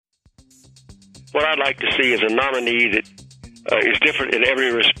what I'd like to see is a nominee that is different in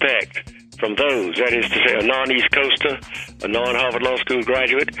every respect from those. That is to say, a non-East Coaster, a non-Harvard Law School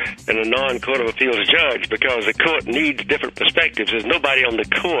graduate, and a non-Court of Appeals judge, because the court needs different perspectives. There's nobody on the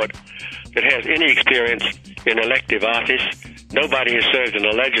court that has any experience in elective office. Nobody has served in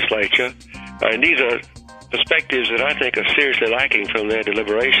the legislature. And these are perspectives that I think are seriously lacking from their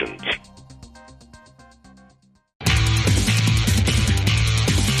deliberations.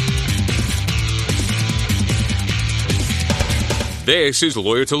 This is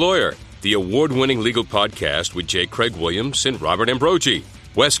Lawyer to Lawyer, the award-winning legal podcast with J. Craig Williams and Robert Ambrogi.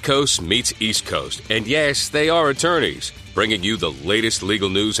 West Coast meets East Coast, and yes, they are attorneys, bringing you the latest legal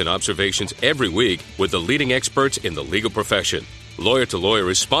news and observations every week with the leading experts in the legal profession. Lawyer to Lawyer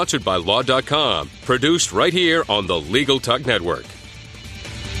is sponsored by Law.com, produced right here on the Legal Talk Network.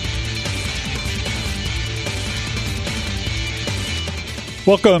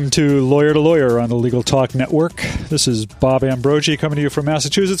 Welcome to Lawyer on the Legal Talk Network. This is Bob Ambrogi coming to you from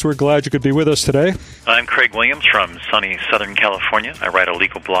Massachusetts. We're glad you could be with us today. I'm Craig Williams from sunny Southern California. I write a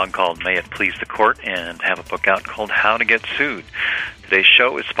legal blog called May It Please the Court and have a book out called How to Get Sued. Today's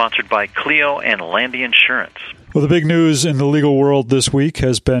show is sponsored by Clio and Landy Insurance. Well, the big news in the legal world this week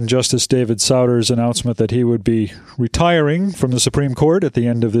has been Justice David Souter's announcement that he would be retiring from the Supreme Court at the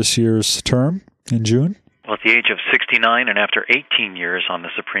end of this year's term in June. Well, at the age of 69 and after 18 years on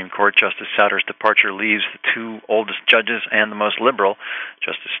the Supreme Court, Justice Souter's departure leaves the two oldest judges and the most liberal,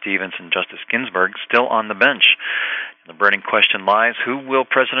 Justice Stevens and Justice Ginsburg, still on the bench. And the burning question lies, who will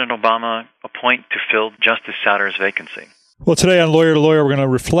President Obama appoint to fill Justice Souter's vacancy? Well, today on Lawyer to Lawyer, we're going to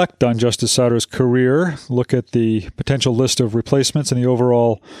reflect on Justice Souter's career, look at the potential list of replacements and the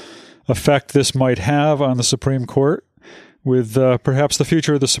overall effect this might have on the Supreme Court, with perhaps the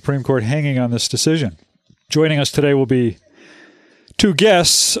future of the Supreme Court hanging on this decision. Joining us today will be two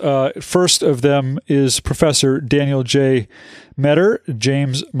guests. First of them is Professor Daniel J. Meador,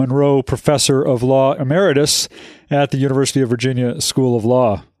 James Monroe Professor of Law Emeritus at the University of Virginia School of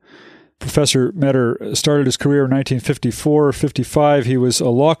Law. Professor Meador started his career in 1954-55. He was a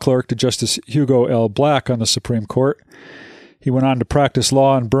law clerk to Justice Hugo L. Black on the Supreme Court. He went on to practice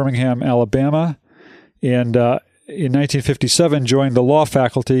law in Birmingham, Alabama, and in 1957, joined the law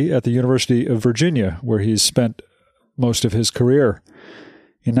faculty at the University of Virginia, where he's spent most of his career.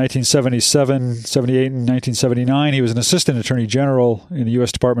 In 1977, 78, and 1979, he was an assistant attorney general in the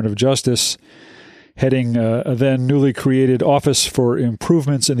U.S. Department of Justice, heading a then newly created Office for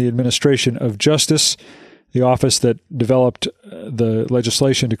Improvements in the Administration of Justice, the office that developed the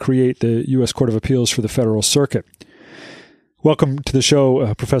legislation to create the U.S. Court of Appeals for the Federal Circuit. Welcome to the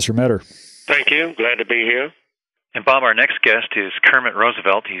show, Professor Meador. Thank you. Glad to be here. And Bob, our next guest is Kermit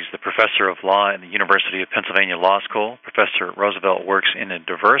Roosevelt. He's the professor of law at the University of Pennsylvania Law School. Professor Roosevelt works in a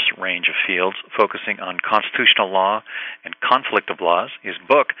diverse range of fields, focusing on constitutional law and conflict of laws. His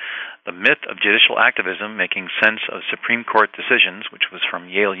book, The Myth of Judicial Activism, Making Sense of Supreme Court Decisions, which was from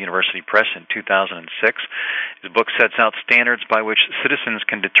Yale University Press in 2006. His book sets out standards by which citizens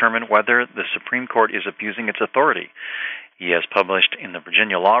can determine whether the Supreme Court is abusing its authority. He has published in the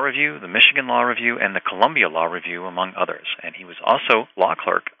Virginia Law Review, the Michigan Law Review, and the Columbia Law Review, among others. And he was also law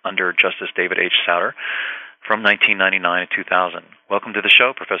clerk under Justice David H. Souter from 1999 to 2000. Welcome to the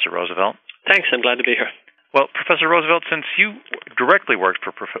show, Professor Roosevelt. Thanks. I'm glad to be here. Well, Professor Roosevelt, since you directly worked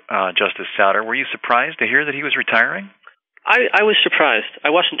for Justice Souter, were you surprised to hear that he was retiring? I was surprised. I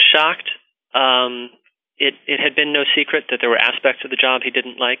wasn't shocked. It had been no secret that there were aspects of the job he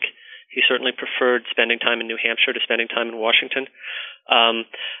didn't like. He certainly preferred spending time in New Hampshire to spending time in Washington.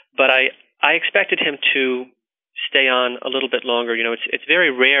 But I expected him to stay on a little bit longer. You know, it's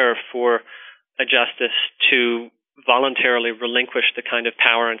very rare for a justice to voluntarily relinquish the kind of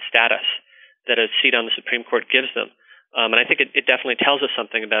power and status that a seat on the Supreme Court gives them. And I think it definitely tells us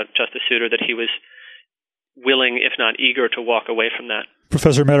something about Justice Souter, that he was willing, if not eager, to walk away from that.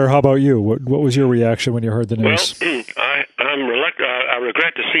 Professor Meador, how about you? What was your reaction when you heard the news? Well, I'm reluctant. I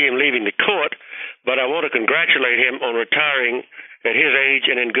regret to see him leaving the court, but I want to congratulate him on retiring at his age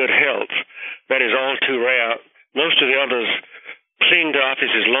and in good health. That is all too rare. Most of the others cling to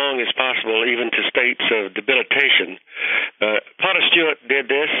office as long as possible, even to states of debilitation. Potter Stewart did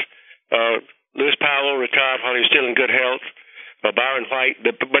this. Lewis Powell retired while he was still in good health. Byron White,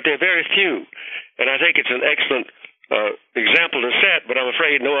 but they're very few. And I think it's an excellent example to set, but I'm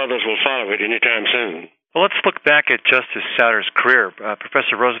afraid no others will follow it anytime soon. Well, let's look back at Justice Souter's career.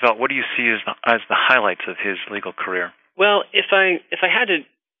 Professor Roosevelt, what do you see as the highlights of his legal career? Well, if I had to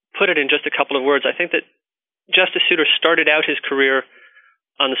put it in just a couple of words, I think that Justice Souter started out his career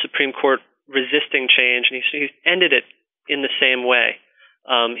on the Supreme Court resisting change, and he ended it in the same way.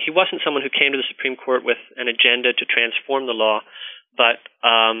 He wasn't someone who came to the Supreme Court with an agenda to transform the law, but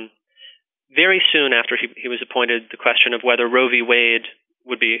very soon after he was appointed, the question of whether Roe v. Wade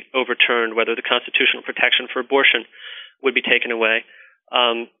would be overturned, whether the constitutional protection for abortion would be taken away.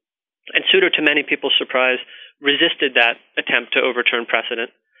 And Souter, to many people's surprise, resisted that attempt to overturn precedent.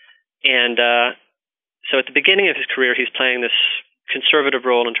 And so at the beginning of his career, he's playing this conservative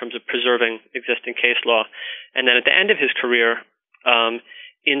role in terms of preserving existing case law. And then at the end of his career,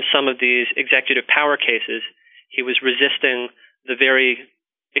 in some of these executive power cases, he was resisting the very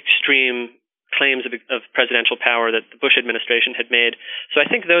extreme claims of presidential power that the Bush administration had made. So I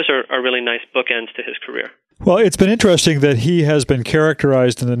think those are really nice bookends to his career. Well, it's been interesting that he has been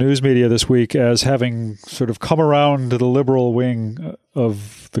characterized in the news media this week as having sort of come around to the liberal wing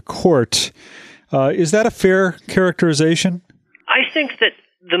of the court. Is that a fair characterization? I think that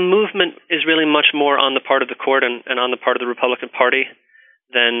the movement is really much more on the part of the court and on the part of the Republican Party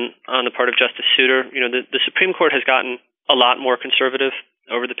than on the part of Justice Souter. You know, the Supreme Court has gotten a lot more conservative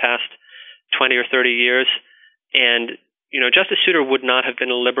over the past 20 or 30 years. And, you know, Justice Souter would not have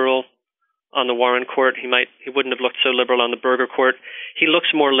been a liberal on the Warren Court. He wouldn't have looked so liberal on the Burger Court. He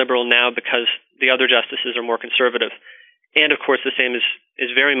looks more liberal now because the other justices are more conservative. And, of course, the same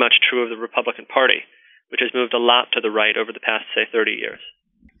is very much true of the Republican Party, which has moved a lot to the right over the past, say, 30 years.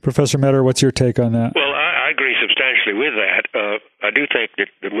 Professor Meador, what's your take on that? Well, I agree substantially with that. I do think that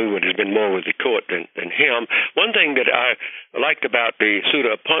the movement has been more with the court than him. One thing that I liked about the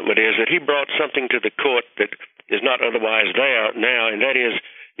Souter appointment is that he brought something to the court that is not otherwise there now, and that is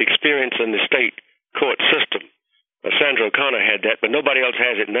experience in the state court system. Sandra O'Connor had that, but nobody else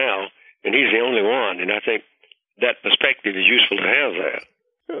has it now, and he's the only one, and I think that perspective is useful to have there.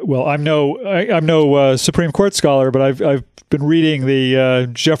 Well, I'm no Supreme Court scholar, but I've been reading the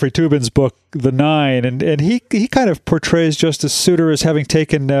Jeffrey Toobin's book, The Nine, and he kind of portrays Justice Souter as having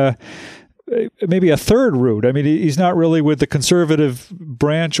taken maybe a third route. I mean, he's not really with the conservative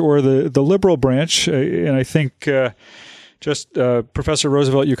branch or the liberal branch, and I think Professor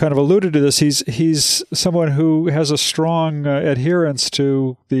Roosevelt, you kind of alluded to this. He's someone who has a strong adherence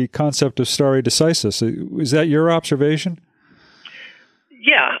to the concept of stare decisis. Is that your observation?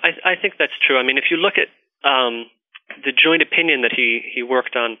 Yeah, I think that's true. I mean, if you look at the joint opinion that he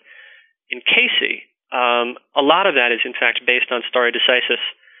worked on in Casey, a lot of that is, in fact, based on stare decisis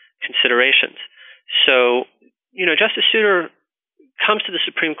considerations. So, you know, Justice Souter comes to the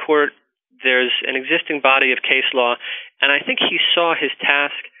Supreme Court. There's an existing body of case law, and I think he saw his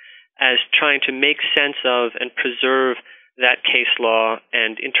task as trying to make sense of and preserve that case law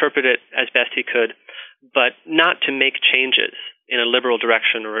and interpret it as best he could, but not to make changes in a liberal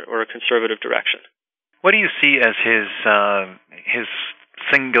direction or a conservative direction. What do you see as his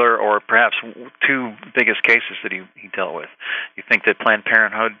singular or perhaps two biggest cases that he dealt with? You think that Planned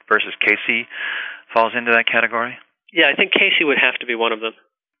Parenthood versus Casey falls into that category? Yeah, I think Casey would have to be one of them.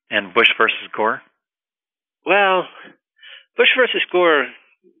 And Bush versus Gore? Well, Bush versus Gore,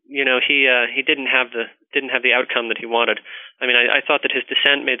 you know, he didn't have the outcome that he wanted. I mean, I thought that his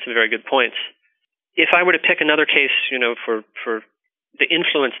dissent made some very good points. If I were to pick another case, you know, for the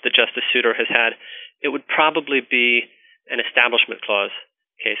influence that Justice Souter has had, it would probably be an Establishment Clause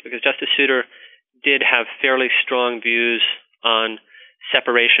case, because Justice Souter did have fairly strong views on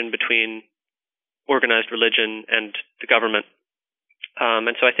separation between organized religion and the government.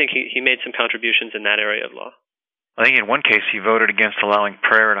 And so I think he made some contributions in that area of law. I think in one case he voted against allowing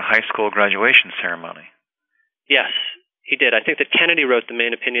prayer at a high school graduation ceremony. Yes, he did. I think that Kennedy wrote the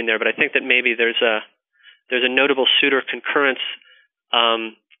main opinion there, but I think that maybe there's a notable Souter concurrence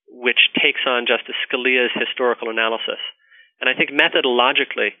which takes on Justice Scalia's historical analysis. And I think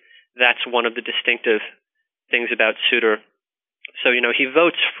methodologically that's one of the distinctive things about Souter. So, you know, he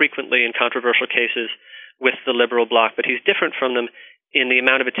votes frequently in controversial cases with the liberal bloc, but he's different from them in the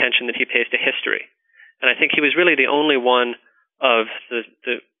amount of attention that he pays to history. And I think he was really the only one of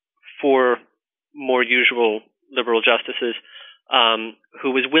the four more usual liberal justices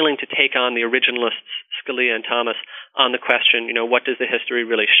who was willing to take on the originalists, Scalia and Thomas, on the question, you know, what does the history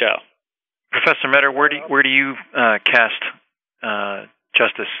really show? Professor Meador, where do you cast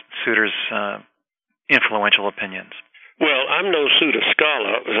Justice Souter's influential opinions? Well, I'm no Souter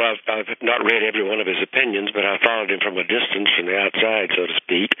scholar. I've not read every one of his opinions, but I followed him from a distance, from the outside, so to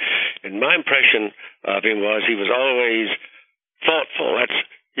speak. And my impression of him was he was always thoughtful.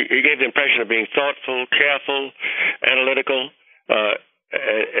 He gave the impression of being thoughtful, careful, analytical,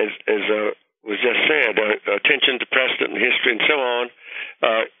 as was just said, attention to precedent and history and so on.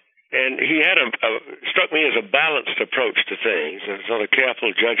 And he had struck me as a balanced approach to things, a sort of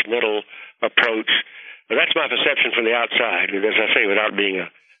careful, judgmental approach. But that's my perception from the outside, as I say, without being an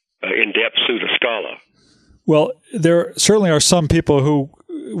in-depth Souter scholar. Well, there certainly are some people who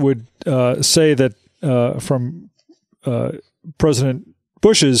would say that from President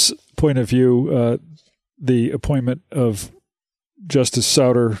Bush's point of view, the appointment of Justice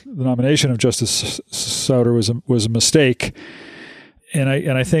Souter, the nomination of Justice Souter was a mistake, and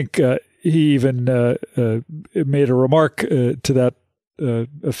I think he even made a remark to that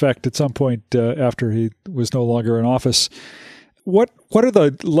effect at some point after he was no longer in office. What are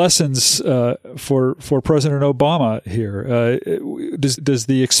the lessons for President Obama here? Does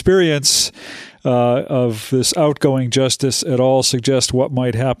the experience of this outgoing justice at all suggest what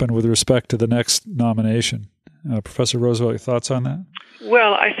might happen with respect to the next nomination? Professor Roosevelt, your thoughts on that?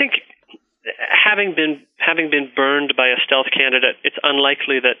 Well, I think having been burned by a stealth candidate, it's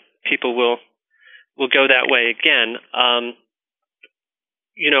unlikely that people will go that way again.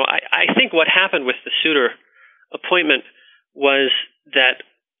 I think what happened with the Souter appointment was that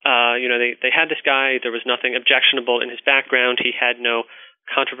they had this guy. There was nothing objectionable in his background. He had no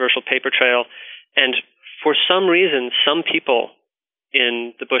controversial paper trail, and for some reason, some people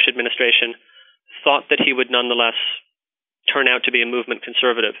in the Bush administration thought that he would nonetheless turn out to be a movement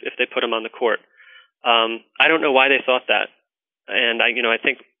conservative if they put him on the court. I don't know why they thought that, and I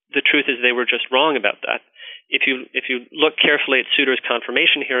think the truth is they were just wrong about that. If you look carefully at Souter's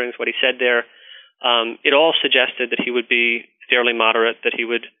confirmation hearings, what he said there, it all suggested that he would be fairly moderate, that he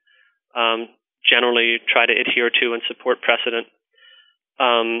would generally try to adhere to and support precedent.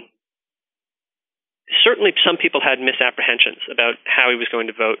 Certainly, some people had misapprehensions about how he was going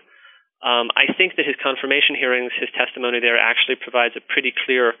to vote. I think that his confirmation hearings, his testimony there, actually provides a pretty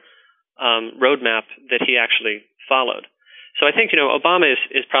clear roadmap that he actually followed. So I think Obama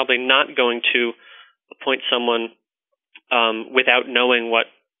is probably not going to appoint someone without knowing what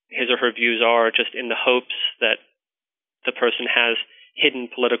his or her views are, just in the hopes that the person has hidden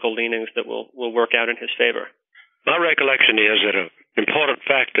political leanings that will work out in his favor. My recollection is that an important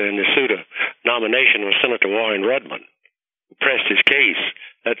factor in the Souter nomination was Senator Warren Rudman, who pressed his case.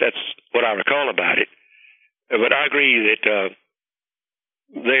 That's what I recall about it. But I agree that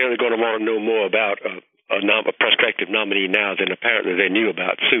they're going to want to know more about a prospective nominee now than apparently they knew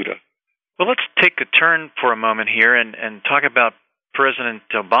about Souter. Well, let's take a turn for a moment here and talk about President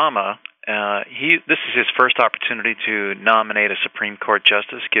Obama. This is his first opportunity to nominate a Supreme Court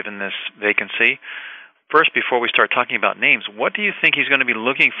justice, given this vacancy. First, before we start talking about names, what do you think he's going to be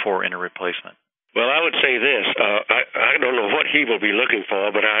looking for in a replacement? Well, I would say this. I don't know what he will be looking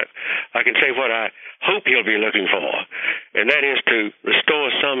for, but I can say what I hope he'll be looking for, and that is to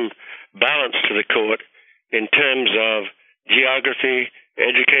restore some balance to the court in terms of geography,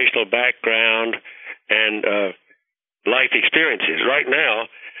 educational background, and life experiences. Right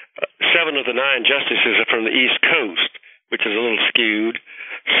now, 7 of the 9 justices are from the East Coast, which is a little skewed.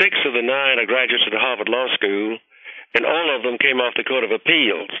 6 of the 9 are graduates of the Harvard Law School, and all of them came off the Court of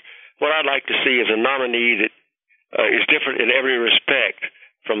Appeals. What I'd like to see is a nominee that is different in every respect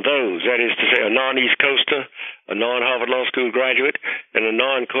from those. That is to say, a non-East Coaster, a non-Harvard Law School graduate, and a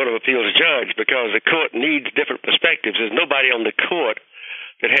non-Court of Appeals judge, because the court needs different perspectives. There's nobody on the court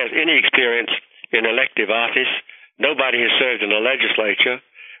that has any experience in elective office. Nobody has served in the legislature.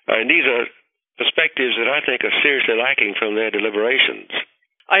 And these are perspectives that I think are seriously lacking from their deliberations.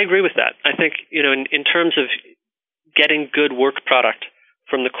 I agree with that. I think, in terms of getting good work product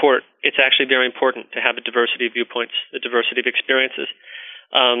from the court, it's actually very important to have a diversity of viewpoints, a diversity of experiences.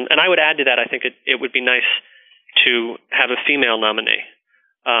 And I would add to that, I think it would be nice to have a female nominee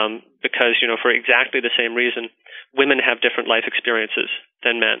because, for exactly the same reason, women have different life experiences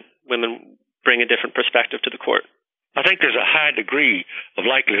than men. Women bring a different perspective to the court. I think there's a high degree of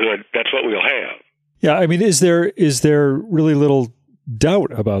likelihood that's what we'll have. Yeah, I mean, is there really little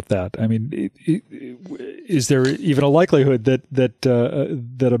doubt about that? I mean, is there even a likelihood that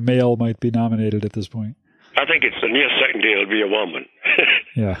a male might be nominated at this point? I think it's a near certainty it'll be a woman.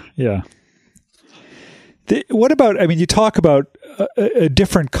 Yeah. What about? I mean, you talk about a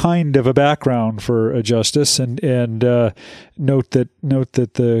different kind of a background for a justice, and note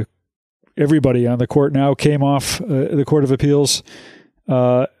that everybody on the court now came off the Court of Appeals.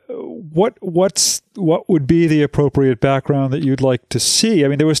 What would be the appropriate background that you'd like to see? I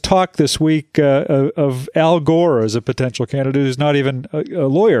mean, there was talk this week of Al Gore as a potential candidate who's not even a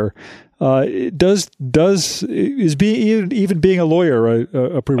lawyer. Is even being a lawyer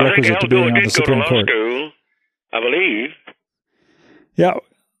a prerequisite to being on the Supreme Court? School, I believe. Yeah.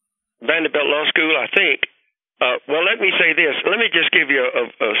 Vanderbilt Law School, I think. Well, let me say this. Let me just give you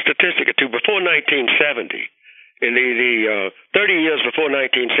a statistic or two. Before 1970, in the 30 years before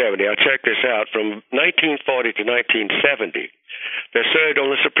 1970, I checked this out, from 1940 to 1970, there served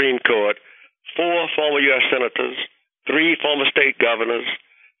on the Supreme Court 4 former U.S. senators, 3 former state governors,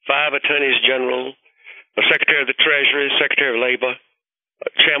 5 attorneys general, a secretary of the Treasury, secretary of Labor,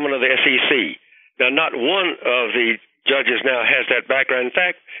 chairman of the SEC. Now, not one of the judges now has that background. In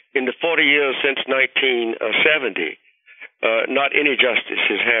fact, in the 40 years since 1970, not any justice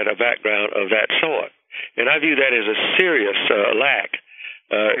has had a background of that sort. And I view that as a serious lack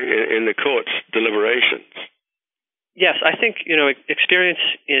in the court's deliberations. Yes, I think experience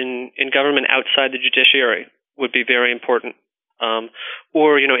in government outside the judiciary would be very important.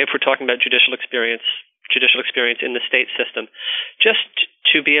 Or if we're talking about judicial experience in the state system, just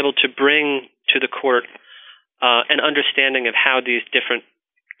to be able to bring to the court an understanding of how these different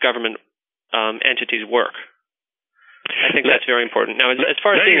government entities work. I think that's very important. Now, as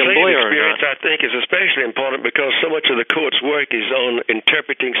far as being a lawyer, experience, I think, is especially important because so much of the court's work is on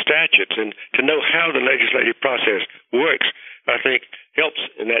interpreting statutes, and to know how the legislative process works, I think, helps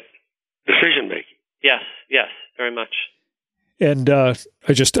in that decision making. Yes, very much. And I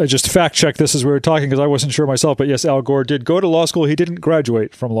just fact checked this as we were talking because I wasn't sure myself. But yes, Al Gore did go to law school. He didn't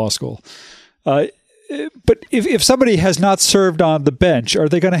graduate from law school. But if somebody has not served on the bench, are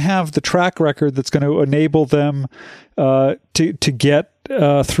they going to have the track record that's going to enable them to get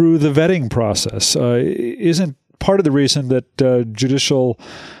through the vetting process? Isn't part of the reason that the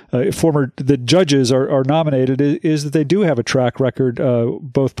judges are nominated is that they do have a track record,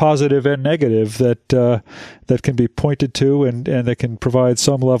 both positive and negative, that can be pointed to and that can provide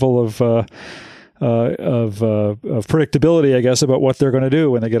some level of predictability, I guess, about what they're going to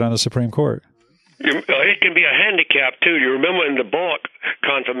do when they get on the Supreme Court. It can be a handicap, too. You remember in the Bork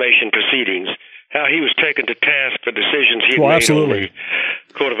confirmation proceedings, how he was taken to task for decisions he made absolutely. on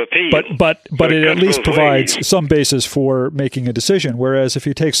the Court of Appeals. But so it at least provides some basis for making a decision. Whereas if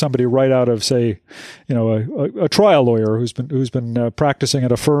you take somebody right out of, say, a trial lawyer who's been practicing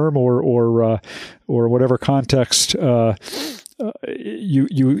at a firm or whatever context, you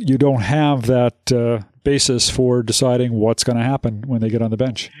don't have that basis for deciding what's going to happen when they get on the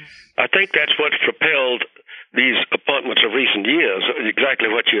bench. I think that's what's propelled these appointments of recent years, exactly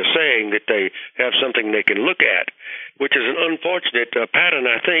what you're saying, that they have something they can look at, which is an unfortunate pattern,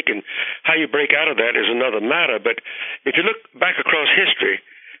 I think, and how you break out of that is another matter. But if you look back across history,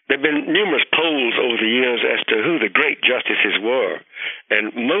 there have been numerous polls over the years as to who the great justices were,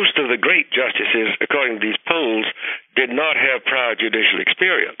 and most of the great justices, according to these polls, did not have prior judicial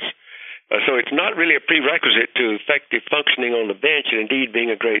experience. So it's not really a prerequisite to effective functioning on the bench and indeed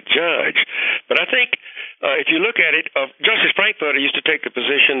being a great judge. But I think if you look at it, Justice Frankfurter used to take the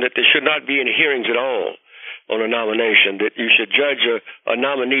position that there should not be any hearings at all on a nomination, that you should judge a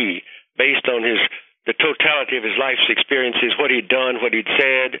nominee based on the totality of his life's experiences, what he'd done, what he'd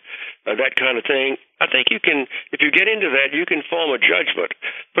said, that kind of thing. I think you can, if you get into that, you can form a judgment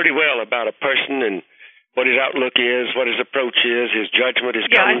pretty well about a person and what his outlook is, what his approach is, his judgment, his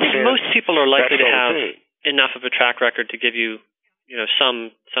common sense. I think most people are likely to have enough of a track record to give you,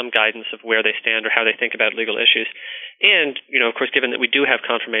 some guidance of where they stand or how they think about legal issues. And, of course, given that we do have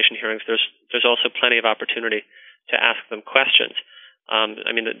confirmation hearings, there's also plenty of opportunity to ask them questions.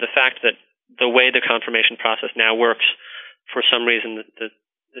 The fact that the way the confirmation process now works, for some reason, the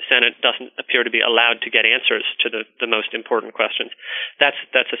Senate doesn't appear to be allowed to get answers to the most important questions. That's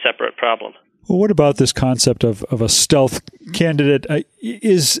a separate problem. Well, what about this concept of a stealth candidate?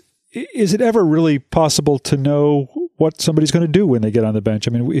 Is it ever really possible to know what somebody's going to do when they get on the bench?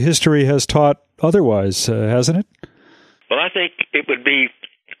 I mean, history has taught otherwise, hasn't it? Well, I think it would be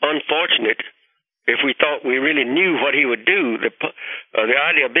unfortunate if we thought we really knew what he would do. The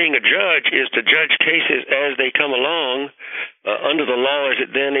idea of being a judge is to judge cases as they come along, under the law as it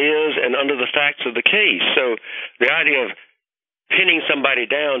then is, and under the facts of the case. So the idea of pinning somebody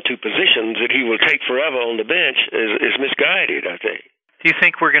down to positions that he will take forever on the bench is misguided, I think. Do you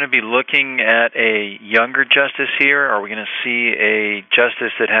think we're going to be looking at a younger justice here? Are we going to see a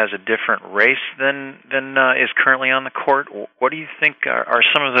justice that has a different race than is currently on the court? What do you think are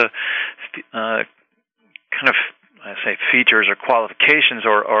some of the features or qualifications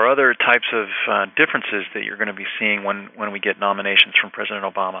or other types of differences that you're going to be seeing when we get nominations from President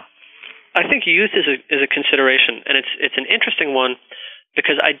Obama? I think youth is a consideration, and it's an interesting one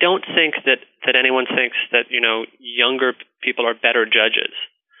because I don't think that anyone thinks that younger people are better judges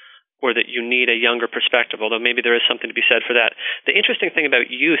or that you need a younger perspective, although maybe there is something to be said for that. The interesting thing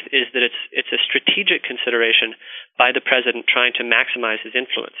about youth is that it's a strategic consideration by the president trying to maximize his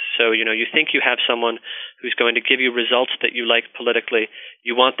influence. So, you think you have someone who's going to give you results that you like politically.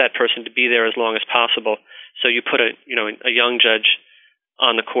 You want that person to be there as long as possible. So you put a young judge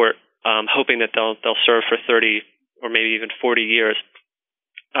on the court, hoping that they'll serve for 30 or maybe even 40 years.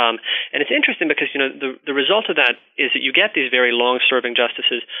 And it's interesting because, the result of that is that you get these very long-serving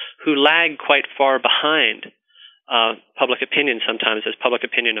justices who lag quite far behind public opinion sometimes as public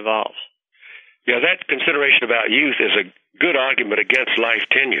opinion evolves. Yeah, that consideration about youth is a good argument against life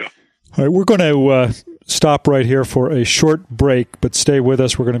tenure. All right, we're going to stop right here for a short break, but stay with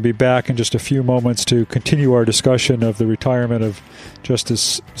us. We're going to be back in just a few moments to continue our discussion of the retirement of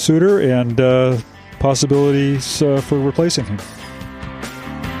Justice Souter and possibilities for replacing him.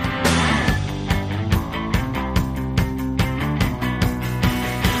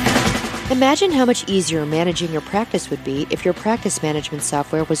 Imagine how much easier managing your practice would be if your practice management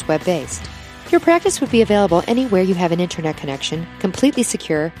software was web-based. Your practice would be available anywhere you have an internet connection, completely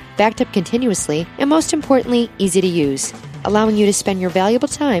secure, backed up continuously, and most importantly, easy to use, allowing you to spend your valuable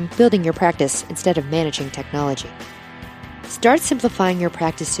time building your practice instead of managing technology. Start simplifying your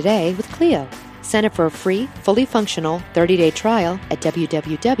practice today with Clio. Sign up for a free, fully functional 30-day trial at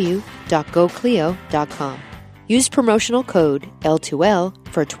www.goclio.com. Use promotional code L2L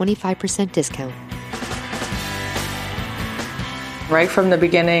for a 25% discount. Right from the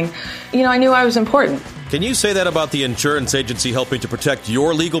beginning, I knew I was important. Can you say that about the insurance agency helping to protect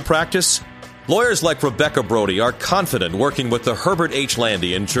your legal practice? Lawyers like Rebecca Brody are confident working with the Herbert H.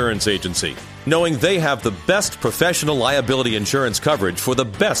 Landy Insurance Agency, knowing they have the best professional liability insurance coverage for the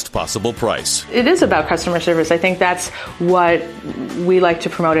best possible price. It is about customer service. I think that's what we like to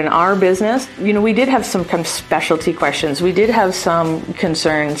promote in our business. We did have some kind of specialty questions. We did have some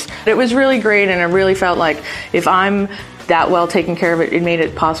concerns. It was really great, and I really felt like if I'm that well taken care of, it made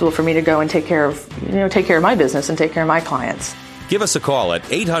it possible for me to go and take care of my business and take care of my clients. Give us a call at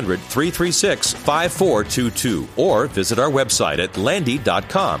 800-336-5422 or visit our website at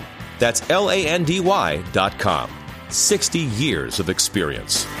landy.com. That's LANDY.com. 60 years of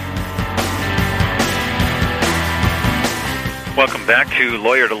experience. Welcome back to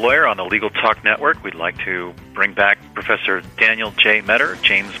Lawyer to Lawyer on the Legal Talk Network. We'd like to bring back Professor Daniel J. Meador,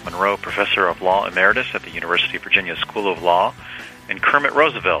 James Monroe Professor of Law Emeritus at the University of Virginia School of Law, and Kermit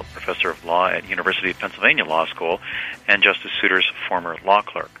Roosevelt, Professor of Law at University of Pennsylvania Law School, and Justice Souter's former law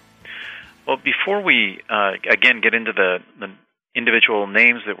clerk. Well, before we, again, get into the individual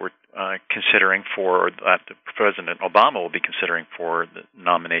names that we're considering for, that President Obama will be considering for the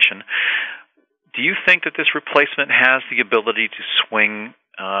nomination, do you think that this replacement has the ability to swing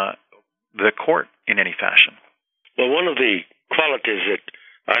the court in any fashion? Well, one of the qualities that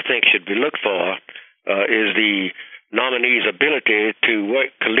I think should be looked for is the nominee's ability to work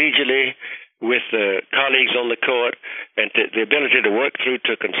collegially with colleagues on the court and the ability to work through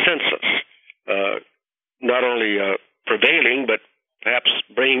to consensus, not only prevailing, but perhaps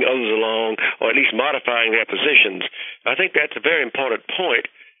bringing others along or at least modifying their positions. I think that's a very important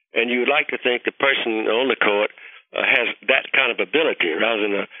point, and you would like to think the person on the court has that kind of ability rather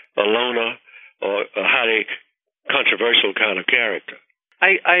than a loner or a highly controversial kind of character.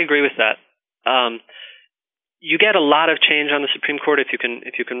 I agree with that. You get a lot of change on the Supreme Court if you can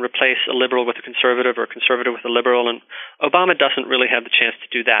replace a liberal with a conservative or a conservative with a liberal, and Obama doesn't really have the chance to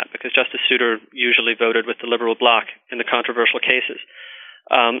do that because Justice Souter usually voted with the liberal bloc in the controversial cases.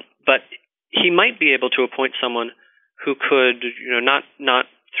 But he might be able to appoint someone who could, not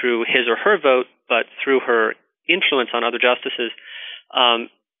through his or her vote, but through her influence on other justices,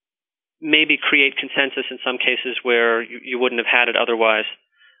 maybe create consensus in some cases where you wouldn't have had it otherwise.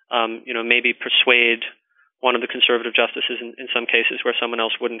 Maybe persuade one of the conservative justices in some cases where someone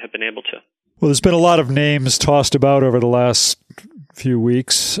else wouldn't have been able to. Well, there's been a lot of names tossed about over the last few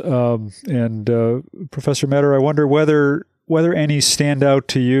weeks, and Professor Meador, I wonder whether any stand out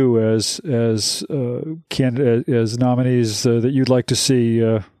to you as nominees that you'd like to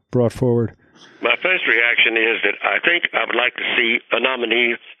see brought forward. My first reaction is that I think I would like to see a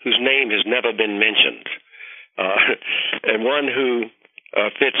nominee whose name has never been mentioned, and one who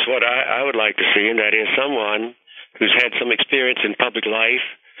fits what I would like to see, and that is someone who's had some experience in public life,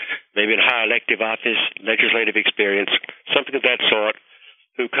 maybe in high elective office, legislative experience, something of that sort,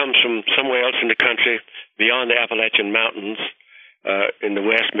 who comes from somewhere else in the country, beyond the Appalachian Mountains, in the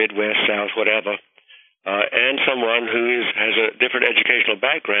West, Midwest, South, whatever, and someone who has a different educational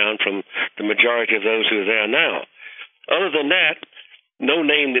background from the majority of those who are there now. Other than that, no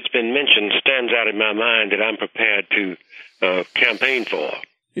name that's been mentioned stands out in my mind that I'm prepared to campaign for.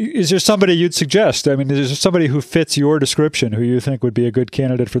 Is there somebody you'd suggest? I mean, is there somebody who fits your description who you think would be a good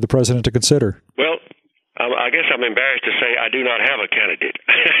candidate for the president to consider? Well, I guess I'm embarrassed to say I do not have a candidate.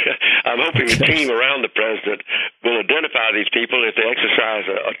 I'm hoping the team around the president will identify these people if they exercise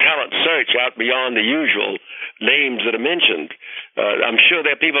a talent search out beyond the usual names that are mentioned. I'm sure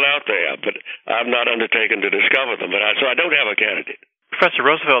there are people out there, but I've not undertaken to discover them. So I don't have a candidate. Professor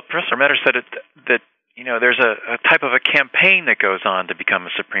Roosevelt, Professor Metter said that there's a type of a campaign that goes on to become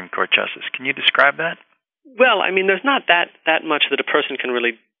a Supreme Court justice. Can you describe that? Well, I mean, there's not that much that a person can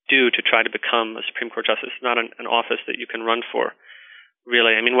really do to try to become a Supreme Court justice. It's not an office that you can run for,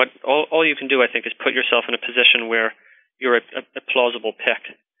 really. I mean, all you can do, I think, is put yourself in a position where you're a plausible pick.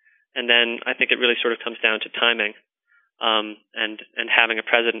 And then I think it really sort of comes down to timing and having a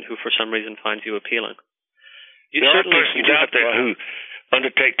president who, for some reason, finds you appealing. There are persons out there who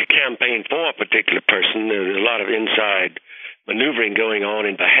undertake to campaign for a particular person. There's a lot of inside maneuvering going on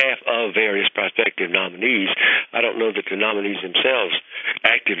in behalf of various prospective nominees. I don't know that the nominees themselves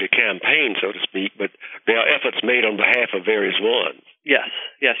actively campaign, so to speak, but there are efforts made on behalf of various ones. Yes,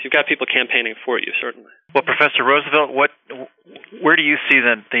 you've got people campaigning for you, certainly. Well, Professor Roosevelt, where do you see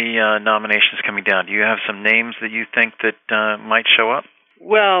the nominations coming down? Do you have some names that you think that might show up?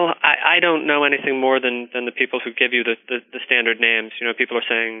 Well, I don't know anything more than the people who give you the standard names. People are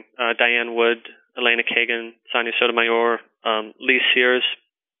saying Diane Wood, Elena Kagan, Sonia Sotomayor, Lee Sears,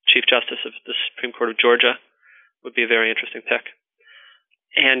 Chief Justice of the Supreme Court of Georgia, would be a very interesting pick.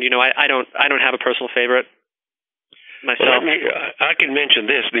 And I don't have a personal favorite myself. Well, I can mention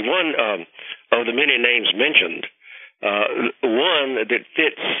this. The one of the many names mentioned, one that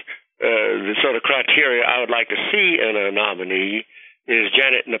fits the sort of criteria I would like to see in a nominee is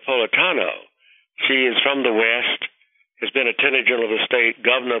Janet Napolitano. She is from the West, has been Attorney General of the state,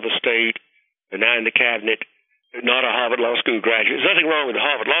 Governor of the state, and now in the cabinet, not a Harvard Law School graduate. There's nothing wrong with the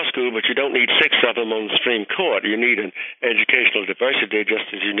Harvard Law School, but you don't need 6 of them on the Supreme Court. You need an educational diversity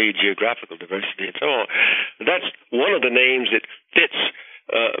just as you need geographical diversity and so on. That's one of the names that fits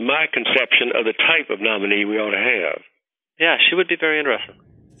my conception of the type of nominee we ought to have. Yeah, she would be very interesting.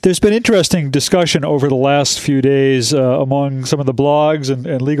 There's been interesting discussion over the last few days among some of the blogs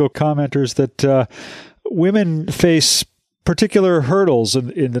and legal commenters that women face particular hurdles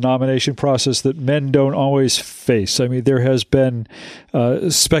in the nomination process that men don't always face. I mean, there has been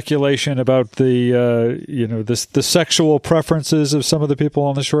speculation about the sexual preferences of some of the people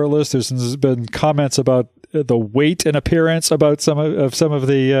on the short list. There's been comments about the weight and appearance about some of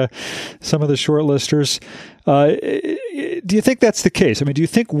the shortlisters. Do you think that's the case? I mean, do you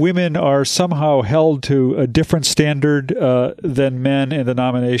think women are somehow held to a different standard than men in the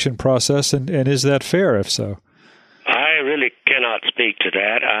nomination process, and is that fair? If so, I really cannot speak to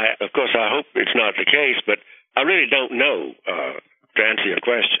that. Of course, I hope it's not the case, but I really don't know to answer your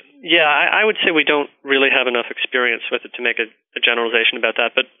question. Yeah, I would say we don't really have enough experience with it to make a generalization about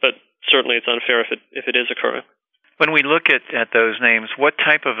that, but certainly it's unfair if it is occurring. When we look at those names, what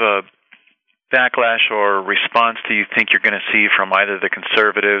type of a backlash or response do you think you're going to see from either the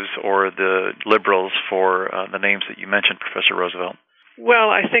conservatives or the liberals for the names that you mentioned, Professor Roosevelt?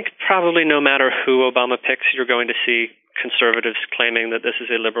 Well, I think probably no matter who Obama picks, you're going to see conservatives claiming that this is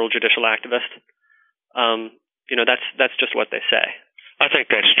a liberal judicial activist. That's just what they say. I think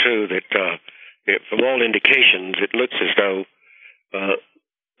that's true, that from all indications, it looks as though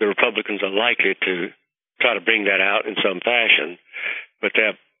the Republicans are likely to try to bring that out in some fashion, but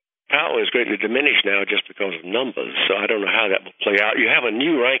their power is greatly diminished now just because of numbers, so I don't know how that will play out. You have a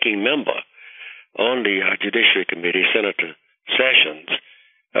new ranking member on the Judiciary Committee, Senator Sessions,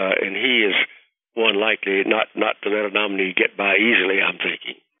 and he is one likely not to let a nominee get by easily, I'm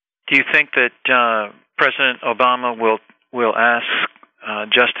thinking. Do you think that President Obama will ask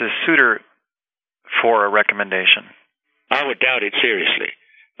Justice Souter for a recommendation? I would doubt it seriously.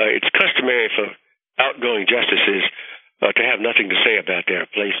 It's customary for outgoing justices to have nothing to say about their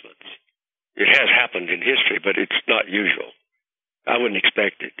replacements. It has happened in history, but it's not usual. I wouldn't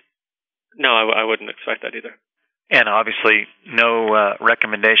expect it. No, I wouldn't expect that either. And obviously no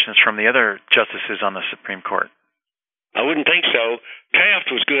recommendations from the other justices on the Supreme Court. I wouldn't think so. Taft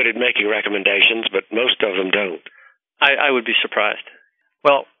was good at making recommendations, but most of them don't. I would be surprised.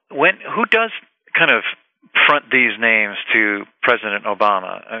 Well, who does kind of front these names to President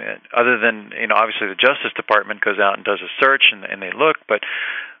Obama? I mean, other than, obviously the Justice Department goes out and does a search and they look, but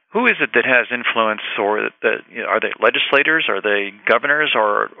who is it that has influence, or are they legislators, are they governors,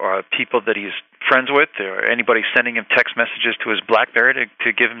 or people that he's friends with, or anybody sending him text messages to his BlackBerry to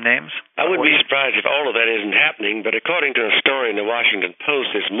give him names? I wouldn't be surprised if all of that isn't happening, but according to a story in the Washington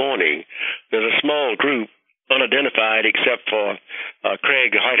Post this morning, there's a small group unidentified except for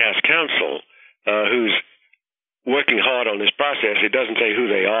Craig, the White House counsel, who's working hard on this process. It doesn't say who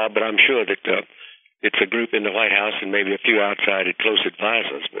they are, but I'm sure that it's a group in the White House and maybe a few outside close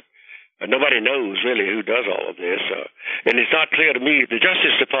advisors. But nobody knows really who does all of this. And it's not clear to me. The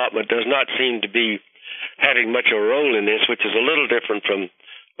Justice Department does not seem to be having much of a role in this, which is a little different from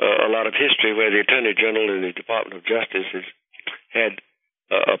a lot of history where the Attorney General and the Department of Justice has had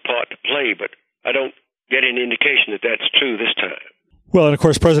a part to play. But I don't get any indication that that's true this time. Well, and of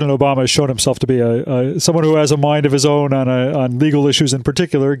course, President Obama has shown himself to be someone who has a mind of his own on legal issues in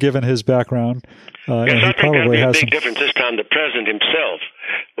particular, given his background. Yes, I think that'll be a big difference this time. The president himself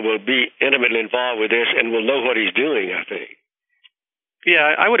will be intimately involved with this and will know what he's doing, I think.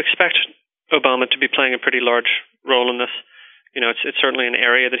 Yeah, I would expect Obama to be playing a pretty large role in this. You know, it's certainly an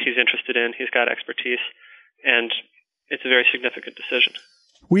area that he's interested in. He's got expertise, and it's a very significant decision.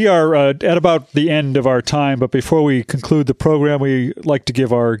 We are at about the end of our time, but before we conclude the program, we like to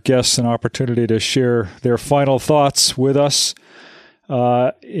give our guests an opportunity to share their final thoughts with us.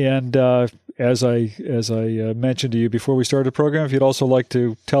 As I mentioned to you before we started the program, if you'd also like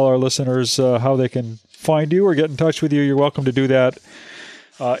to tell our listeners how they can find you or get in touch with you, you're welcome to do that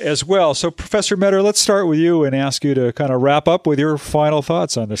as well. So, Professor Meador, let's start with you and ask you to kind of wrap up with your final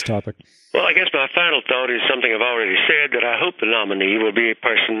thoughts on this topic. Well, I guess my final thought is something I've already said, that I hope the nominee will be a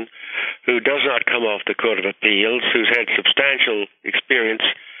person who does not come off the Court of Appeals, who's had substantial experience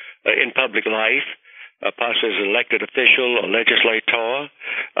in public life, possibly as an elected official or legislator,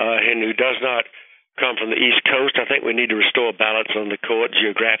 and who does not come from the East Coast. I think we need to restore balance on the court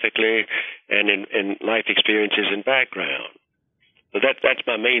geographically and in life experiences and background. So that's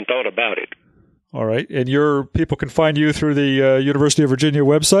my main thought about it. All right. And your people can find you through the University of Virginia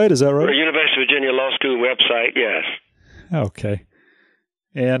website, is that right? The University of Virginia Law School website, yes. Okay.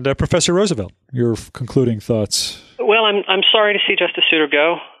 And Professor Roosevelt, your concluding thoughts. Well, I'm sorry to see Justice Souter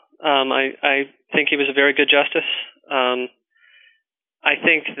go. I think he was a very good justice. I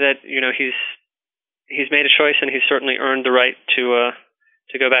think that he's made a choice, and he's certainly earned the right to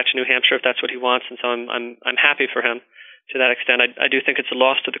go back to New Hampshire if that's what he wants. And so I'm happy for him to that extent. I do think it's a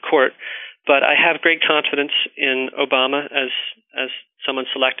loss to the court, but I have great confidence in Obama as someone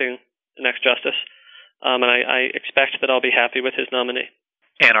selecting the next justice, and I expect that I'll be happy with his nominee.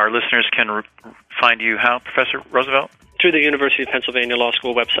 And our listeners can find you how, Professor Roosevelt? Through the University of Pennsylvania Law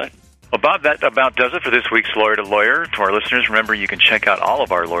School website. Well, Bob, that about does it for this week's Lawyer to Lawyer. To our listeners, remember you can check out all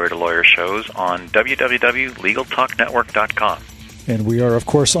of our Lawyer to Lawyer shows on www.legaltalknetwork.com. And we are, of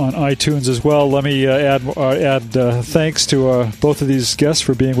course, on iTunes as well. Let me add thanks to both of these guests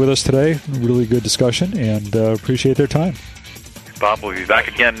for being with us today. Really good discussion, and appreciate their time. Bob, we'll be back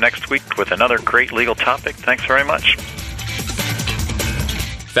again next week with another great legal topic. Thanks very much.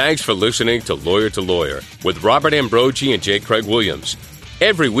 Thanks for listening to Lawyer with Robert Ambrogi and J. Craig Williams.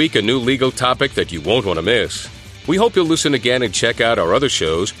 Every week, a new legal topic that you won't want to miss. We hope you'll listen again and check out our other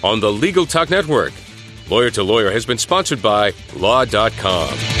shows on the Legal Talk Network. Lawyer to Lawyer has been sponsored by Law.com.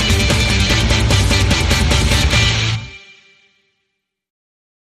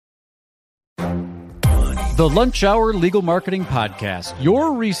 The Lunch Hour Legal Marketing Podcast,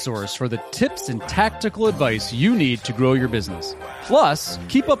 your resource for the tips and tactical advice you need to grow your business. Plus,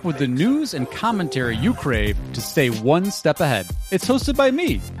 keep up with the news and commentary you crave to stay one step ahead. It's hosted by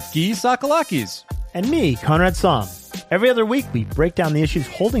me, Guy Sakalakis. And me, Conrad Som. Every other week, we break down the issues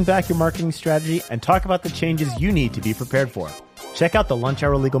holding back your marketing strategy and talk about the changes you need to be prepared for. Check out the Lunch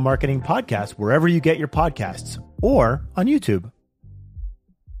Hour Legal Marketing Podcast wherever you get your podcasts or on YouTube.